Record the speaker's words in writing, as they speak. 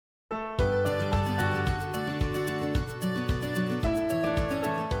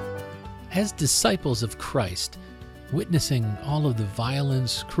As disciples of Christ, witnessing all of the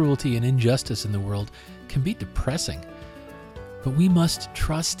violence, cruelty, and injustice in the world can be depressing. But we must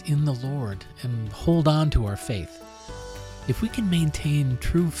trust in the Lord and hold on to our faith. If we can maintain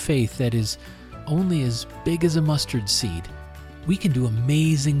true faith that is only as big as a mustard seed, we can do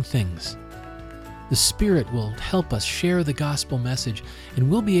amazing things. The Spirit will help us share the gospel message,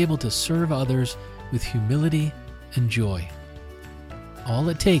 and we'll be able to serve others with humility and joy. All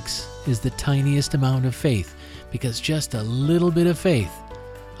it takes is the tiniest amount of faith, because just a little bit of faith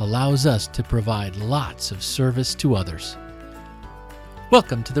allows us to provide lots of service to others.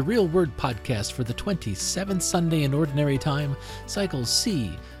 Welcome to the Real Word Podcast for the 27th Sunday in Ordinary Time, Cycle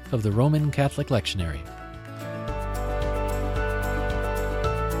C of the Roman Catholic Lectionary.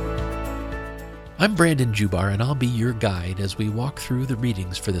 I'm Brandon Jubar, and I'll be your guide as we walk through the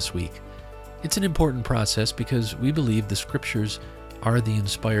readings for this week. It's an important process because we believe the Scriptures are the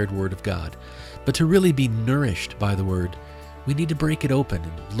inspired Word of God. But to really be nourished by the Word, we need to break it open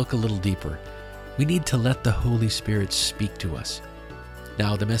and look a little deeper. We need to let the Holy Spirit speak to us.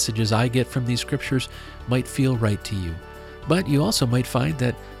 Now, the messages I get from these Scriptures might feel right to you, but you also might find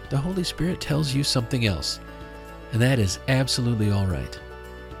that the Holy Spirit tells you something else, and that is absolutely all right.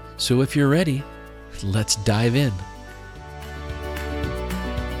 So if you're ready, let's dive in.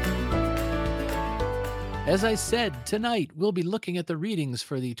 As I said, tonight we'll be looking at the readings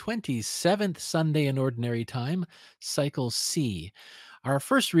for the 27th Sunday in Ordinary Time, Cycle C. Our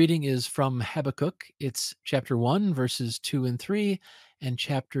first reading is from Habakkuk. It's chapter 1, verses 2 and 3, and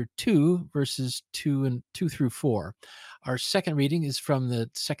chapter 2, verses 2 through 4. Our second reading is from the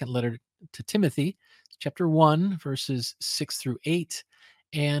second letter to Timothy, chapter 1, verses 6 through 8,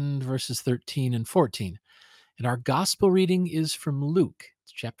 and verses 13 and 14. And our gospel reading is from Luke,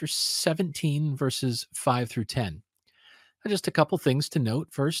 chapter 17, verses 5 through 10. Just a couple things to note.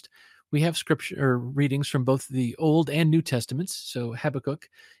 First, we have scripture or readings from both the Old and New Testaments. So Habakkuk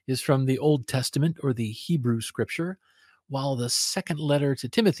is from the Old Testament or the Hebrew scripture, while the second letter to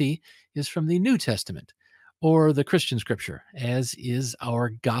Timothy is from the New Testament or the Christian scripture, as is our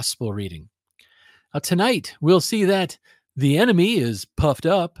gospel reading. Now, tonight, we'll see that the enemy is puffed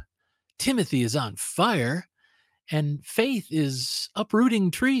up, Timothy is on fire, and faith is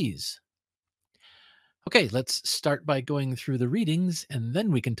uprooting trees. Okay, let's start by going through the readings, and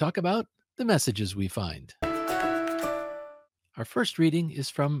then we can talk about the messages we find. Our first reading is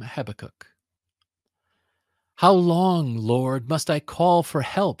from Habakkuk. How long, Lord, must I call for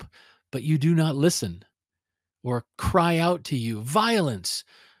help, but you do not listen? Or cry out to you, violence,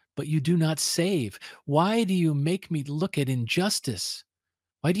 but you do not save? Why do you make me look at injustice?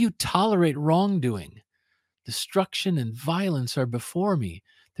 Why do you tolerate wrongdoing? Destruction and violence are before me.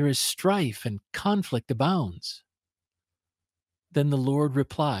 There is strife and conflict abounds. Then the Lord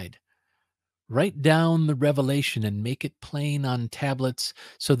replied, write down the revelation and make it plain on tablets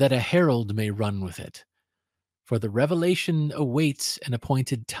so that a herald may run with it. For the revelation awaits an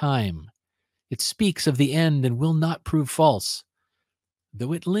appointed time. It speaks of the end and will not prove false.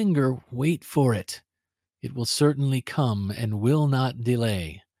 Though it linger, wait for it. It will certainly come and will not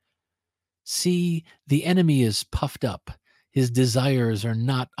delay. See, the enemy is puffed up. His desires are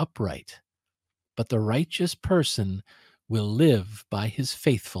not upright. But the righteous person will live by his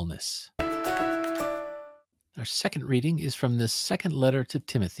faithfulness. Our second reading is from the second letter to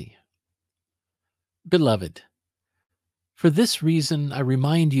Timothy. Beloved, for this reason I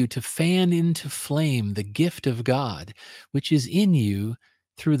remind you to fan into flame the gift of God, which is in you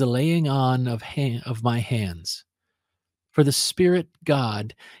through the laying on of my hands. For the Spirit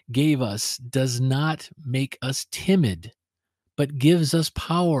God gave us does not make us timid, but gives us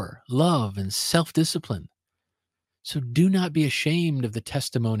power, love, and self-discipline. So do not be ashamed of the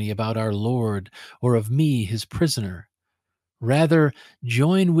testimony about our Lord or of me, his prisoner. Rather,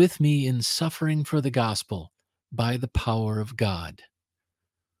 join with me in suffering for the gospel by the power of God.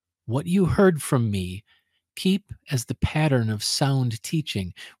 What you heard from me, keep as the pattern of sound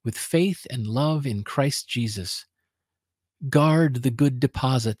teaching with faith and love in Christ Jesus. Guard the good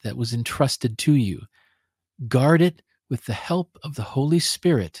deposit that was entrusted to you. Guard it with the help of the Holy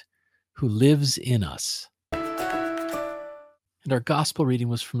Spirit who lives in us. And our gospel reading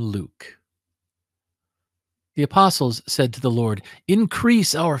was from Luke. The apostles said to the Lord,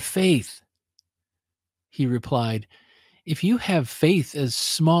 increase our faith. He replied, if you have faith as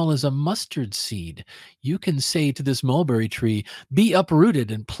small as a mustard seed, you can say to this mulberry tree, be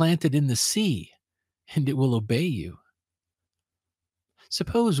uprooted and planted in the sea, and it will obey you.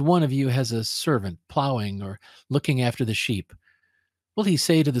 Suppose one of you has a servant plowing or looking after the sheep. Will he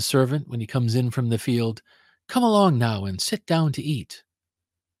say to the servant when he comes in from the field, come along now and sit down to eat?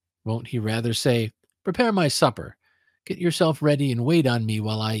 Won't he rather say, "Prepare my supper, get yourself ready and wait on me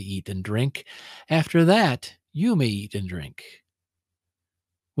while I eat and drink. After that, you may eat and drink"?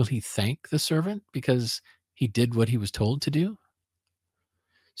 Will he thank the servant because he did what he was told to do?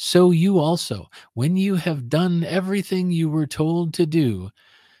 So you also, when you have done everything you were told to do,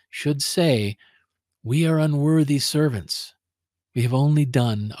 should say, "We are unworthy servants. We have only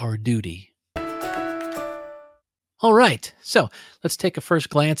done our duty." All right, so let's take a first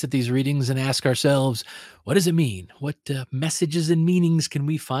glance at these readings and ask ourselves, what does it mean? What messages and meanings can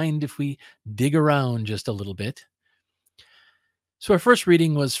we find if we dig around just a little bit? So, our first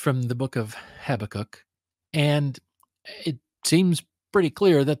reading was from the book of Habakkuk, and it seems pretty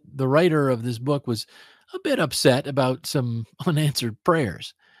clear that the writer of this book was a bit upset about some unanswered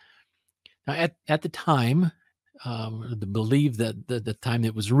prayers. Now, at the time, believe that the time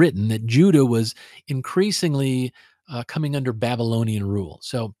it was written, that Judah was increasingly coming under Babylonian rule.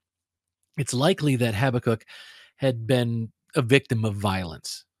 So it's likely that Habakkuk had been a victim of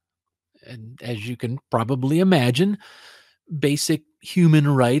violence. And as you can probably imagine, basic human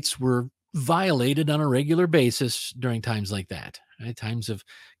rights were violated on a regular basis during times like that, right? Times of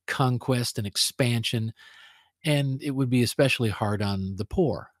conquest and expansion. And it would be especially hard on the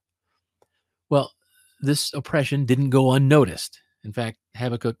poor. Well, this oppression didn't go unnoticed. In fact,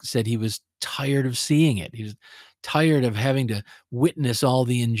 Habakkuk said he was tired of seeing it. He was tired of having to witness all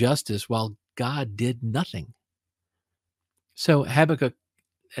the injustice while God did nothing. So Habakkuk,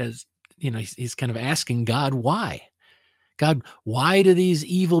 as he's kind of asking God, why? God, why do these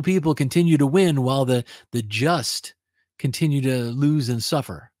evil people continue to win while the just continue to lose and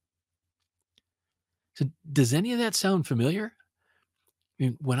suffer? So does any of that sound familiar? I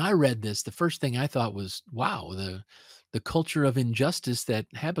mean, when I read this, the first thing I thought was, wow, the culture of injustice that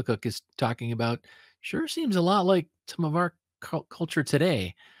Habakkuk is talking about sure seems a lot like some of our culture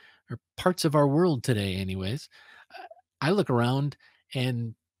today, or parts of our world today, anyways. I look around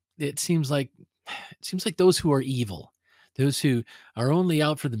and it seems like those who are evil, those who are only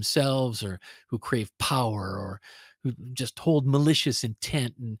out for themselves or who crave power or who just hold malicious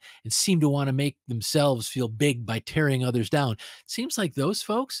intent and seem to want to make themselves feel big by tearing others down. Seems like those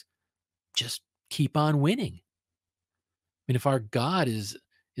folks just keep on winning. I mean, if our God is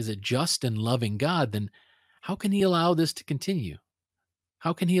a just and loving God, then how can he allow this to continue?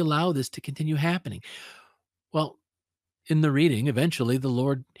 How can he allow this to continue happening? Well, in the reading, eventually the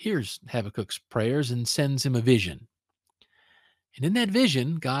Lord hears Habakkuk's prayers and sends him a vision. And in that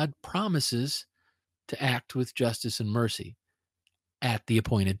vision, God promises to act with justice and mercy at the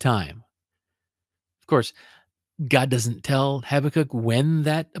appointed time. Of course, God doesn't tell Habakkuk when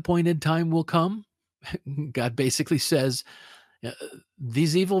that appointed time will come. God basically says, uh,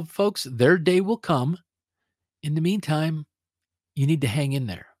 these evil folks, their day will come. In the meantime, you need to hang in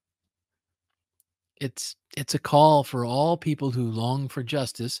there. It's a call for all people who long for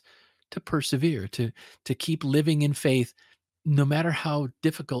justice to persevere, to keep living in faith, no matter how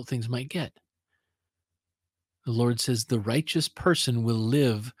difficult things might get. The Lord says the righteous person will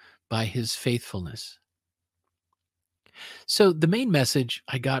live by his faithfulness. So, the main message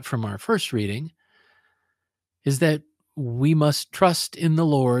I got from our first reading is that we must trust in the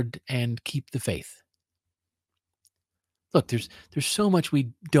Lord and keep the faith. Look, there's so much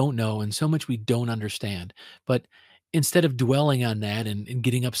we don't know and so much we don't understand. But instead of dwelling on that and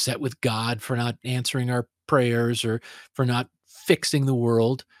getting upset with God for not answering our prayers or for not fixing the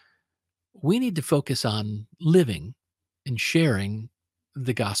world, we need to focus on living and sharing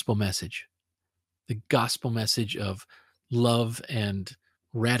the gospel message. The gospel message of love and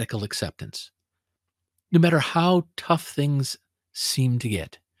radical acceptance. No matter how tough things seem to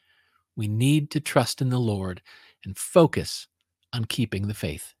get, we need to trust in the Lord and focus on keeping the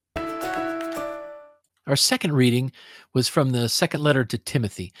faith. Our second reading was from the second letter to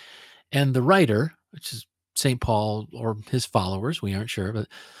Timothy, and the writer, which is St. Paul or his followers, we aren't sure, but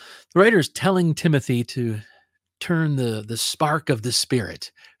the writer is telling Timothy to turn the spark of the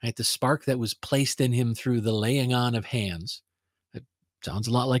Spirit, right? The spark that was placed in him through the laying on of hands. It sounds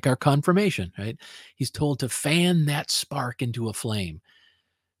a lot like our confirmation, right? He's told to fan that spark into a flame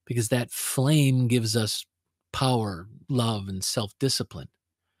because that flame gives us power, love, and self discipline.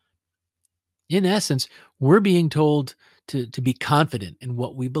 In essence, we're being told to be confident in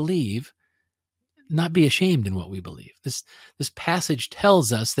what we believe, not be ashamed in what we believe. This passage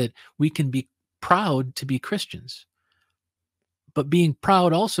tells us that we can be proud to be Christians. But being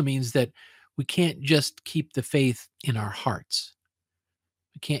proud also means that we can't just keep the faith in our hearts.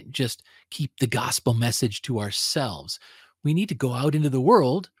 We can't just keep the gospel message to ourselves. We need to go out into the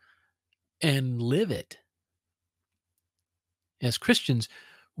world and live it. As Christians,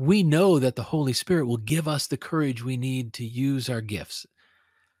 we know that the Holy Spirit will give us the courage we need to use our gifts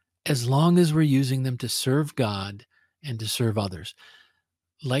as long as we're using them to serve God and to serve others.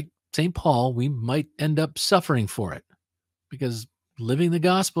 Like St. Paul, we might end up suffering for it because living the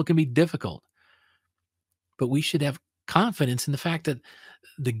gospel can be difficult. But we should have confidence in the fact that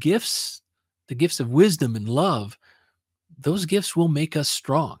the gifts, the gifts of wisdom and love, those gifts will make us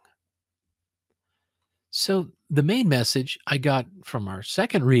strong. So, the main message I got from our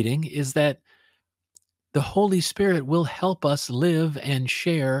second reading is that the Holy Spirit will help us live and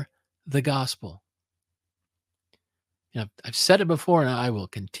share the gospel. I've said it before and I will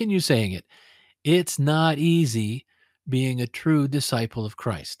continue saying it. It's not easy being a true disciple of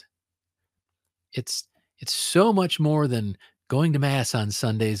Christ. It's it's so much more than going to mass on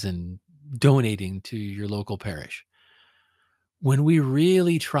Sundays and donating to your local parish. When we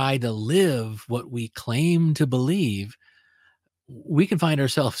really try to live what we claim to believe, we can find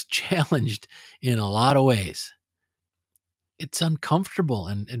ourselves challenged in a lot of ways. It's uncomfortable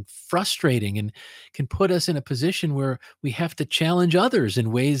and frustrating and can put us in a position where we have to challenge others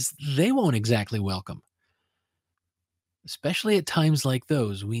in ways they won't exactly welcome. Especially at times like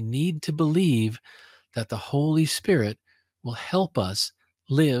those, we need to believe that the Holy Spirit will help us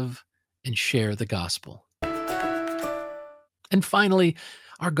live and share the gospel. And finally,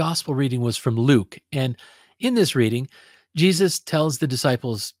 our gospel reading was from Luke. And in this reading, Jesus tells the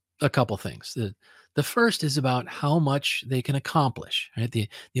disciples a couple things. The first is about how much they can accomplish, right? The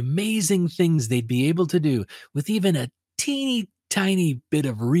amazing things they'd be able to do with even a teeny tiny bit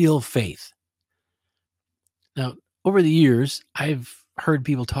of real faith. Now, over the years, I've heard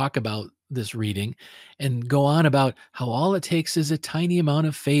people talk about this reading and go on about how all it takes is a tiny amount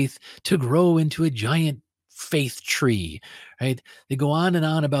of faith to grow into a giant faith tree, right? They go on and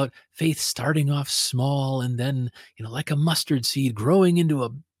on about faith starting off small and then, like a mustard seed growing into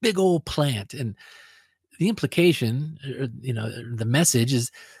a big old plant. And the implication, the message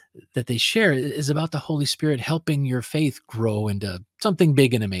is that they share is about the Holy Spirit helping your faith grow into something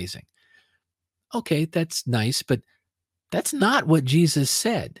big and amazing. Okay, that's nice, but that's not what Jesus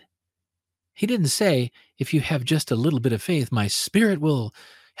said. He didn't say, if you have just a little bit of faith, my spirit will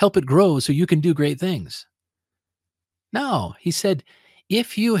help it grow so you can do great things. No, he said,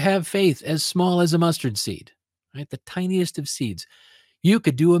 if you have faith as small as a mustard seed, right, the tiniest of seeds, you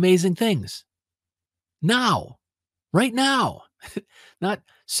could do amazing things. Now, right now, not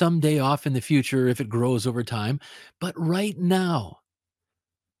someday off in the future if it grows over time, but right now.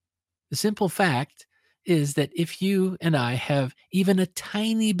 The simple fact is that if you and I have even a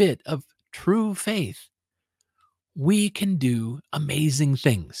tiny bit of true faith, we can do amazing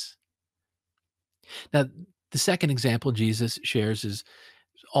things. Now, the second example Jesus shares is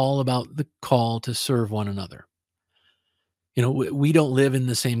all about the call to serve one another. We don't live in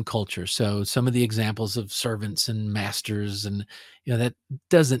the same culture, so some of the examples of servants and masters and that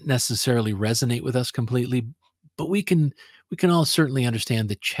doesn't necessarily resonate with us completely, but we can all certainly understand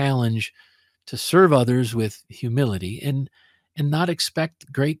the challenge to serve others with humility and not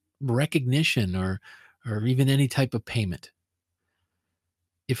expect great recognition or even any type of payment.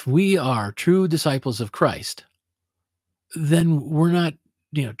 If we are true disciples of Christ, then we're not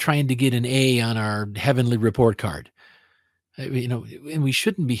trying to get an A on our heavenly report card. And we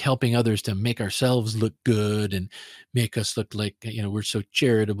shouldn't be helping others to make ourselves look good and make us look like we're so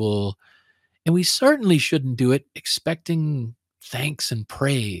charitable. And we certainly shouldn't do it expecting thanks and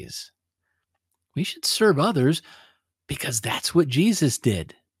praise. We should serve others because that's what Jesus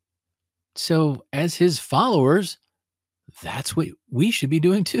did. So, as his followers, that's what we should be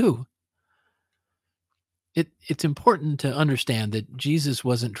doing too. It's important to understand that Jesus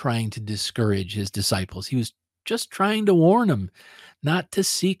wasn't trying to discourage his disciples. He was just trying to warn them not to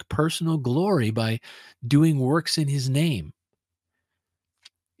seek personal glory by doing works in his name.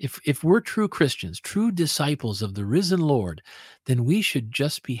 If we're true Christians, true disciples of the risen Lord, then we should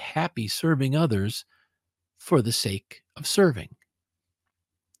just be happy serving others for the sake of serving.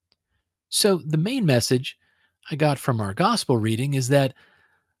 So, the main message I got from our gospel reading is that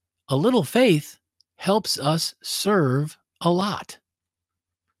a little faith helps us serve a lot.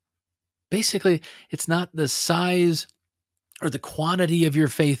 Basically, it's not the size or the quantity of your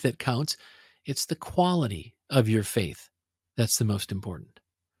faith that counts, it's the quality of your faith that's the most important.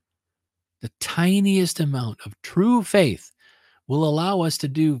 The tiniest amount of true faith will allow us to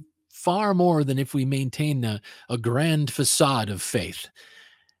do far more than if we maintain a grand facade of faith.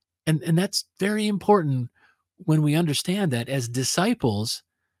 And that's very important when we understand that as disciples,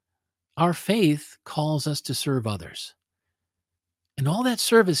 our faith calls us to serve others. And all that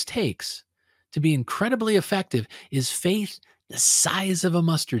service takes to be incredibly effective is faith the size of a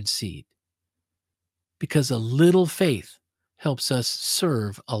mustard seed, because a little faith helps us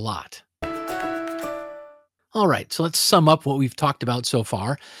serve a lot. All right, so let's sum up what we've talked about so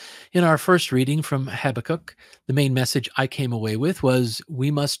far. In our first reading from Habakkuk, the main message I came away with was we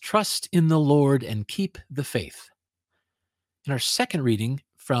must trust in the Lord and keep the faith. In our second reading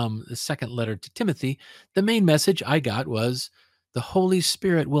from the second letter to Timothy, the main message I got was the Holy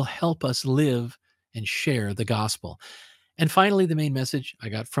Spirit will help us live and share the gospel. And finally, the main message I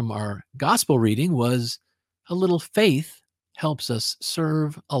got from our gospel reading was a little faith helps us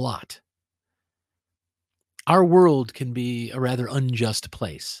serve a lot. Our world can be a rather unjust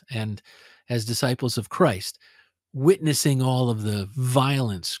place. And as disciples of Christ, witnessing all of the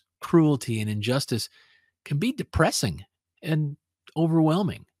violence, cruelty, and injustice can be depressing and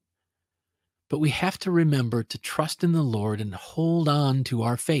overwhelming. But we have to remember to trust in the Lord and hold on to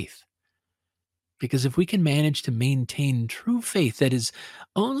our faith. Because if we can manage to maintain true faith that is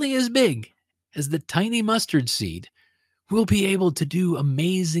only as big as the tiny mustard seed, we'll be able to do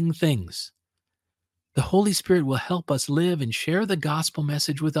amazing things. The Holy Spirit will help us live and share the gospel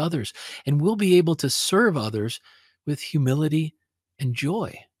message with others, and we'll be able to serve others with humility and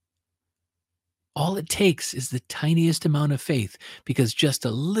joy. All it takes is the tiniest amount of faith, because just a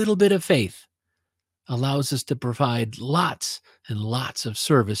little bit of faith allows us to provide lots and lots of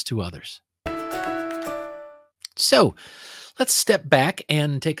service to others. So let's step back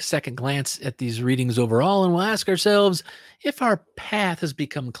and take a second glance at these readings overall, and we'll ask ourselves if our path has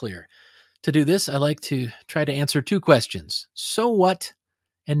become clear. To do this, I like to try to answer two questions. So what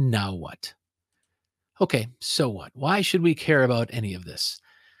and now what? Okay, so what? Why should we care about any of this?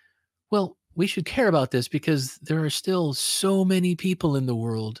 Well, we should care about this because there are still so many people in the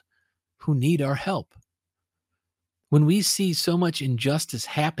world who need our help. When we see so much injustice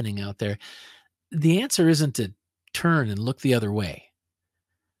happening out there, the answer isn't to turn and look the other way.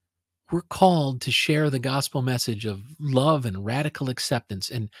 We're called to share the gospel message of love and radical acceptance,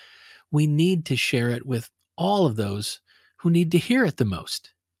 and we need to share it with all of those who need to hear it the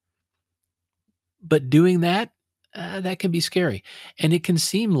most. But doing that, that can be scary. And it can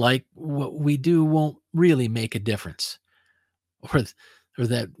seem like what we do won't really make a difference, or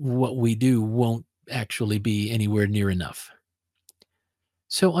that what we do won't actually be anywhere near enough.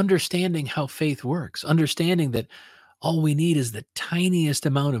 So understanding how faith works, understanding that all we need is the tiniest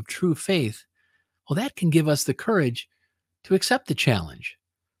amount of true faith, well, that can give us the courage to accept the challenge,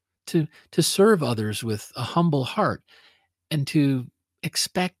 to serve others with a humble heart, and to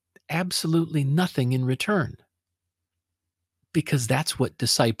expect absolutely nothing in return. Because that's what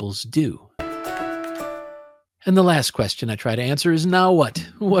disciples do. And the last question I try to answer is, now what?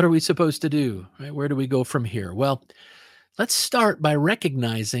 What are we supposed to do? Right? Where do we go from here? Well, let's start by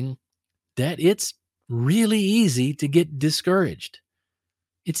recognizing that it's really easy to get discouraged.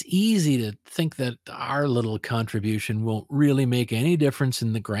 It's easy to think that our little contribution won't really make any difference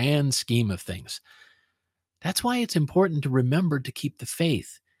in the grand scheme of things. That's why it's important to remember to keep the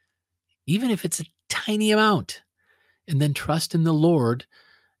faith, even if it's a tiny amount, and then trust in the Lord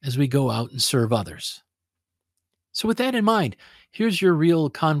as we go out and serve others. So with that in mind, here's your real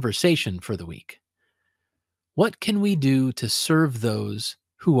conversation for the week. What can we do to serve those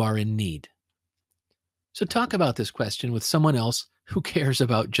who are in need? So talk about this question with someone else who cares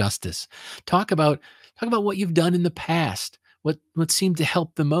about justice. Talk about what you've done in the past, what seemed to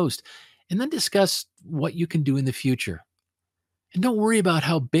help the most, and then discuss what you can do in the future. And don't worry about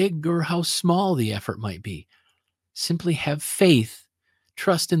how big or how small the effort might be. Simply have faith,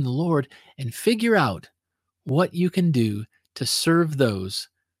 trust in the Lord, and figure out what you can do to serve those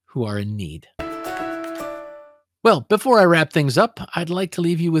who are in need. Well, before I wrap things up, I'd like to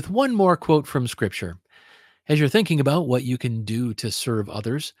leave you with one more quote from Scripture. As you're thinking about what you can do to serve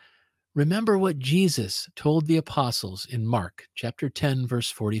others, remember what Jesus told the apostles in Mark chapter 10, verse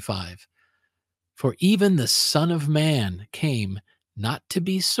 45. For even the Son of Man came not to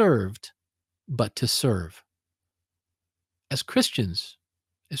be served, but to serve. As Christians,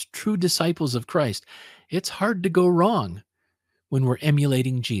 as true disciples of Christ, it's hard to go wrong when we're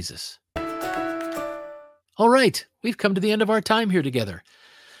emulating Jesus. All right, we've come to the end of our time here together.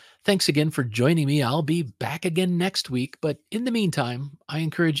 Thanks again for joining me. I'll be back again next week, but in the meantime, I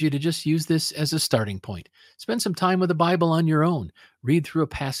encourage you to just use this as a starting point. Spend some time with the Bible on your own. Read through a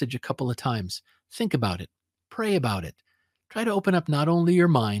passage a couple of times. Think about it. Pray about it. Try to open up not only your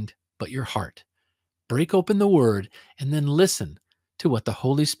mind, but your heart. Break open the Word and then listen to what the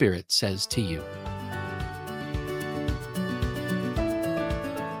Holy Spirit says to you.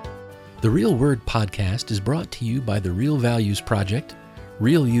 The Real Word podcast is brought to you by the Real Values Project,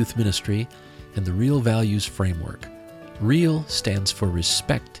 Real Youth Ministry, and the Real Values Framework. REAL stands for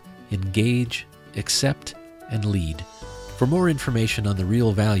respect, engage, accept, and lead. For more information on the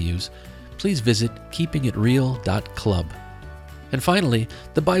REAL values, please visit keepingitreal.club. And finally,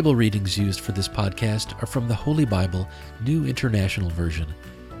 the Bible readings used for this podcast are from the Holy Bible, New International Version,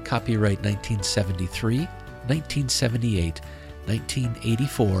 copyright 1973, 1978,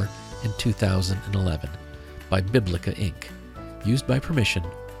 1984, and 2011, by Biblica Inc., used by permission,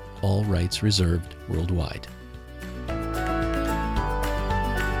 all rights reserved worldwide.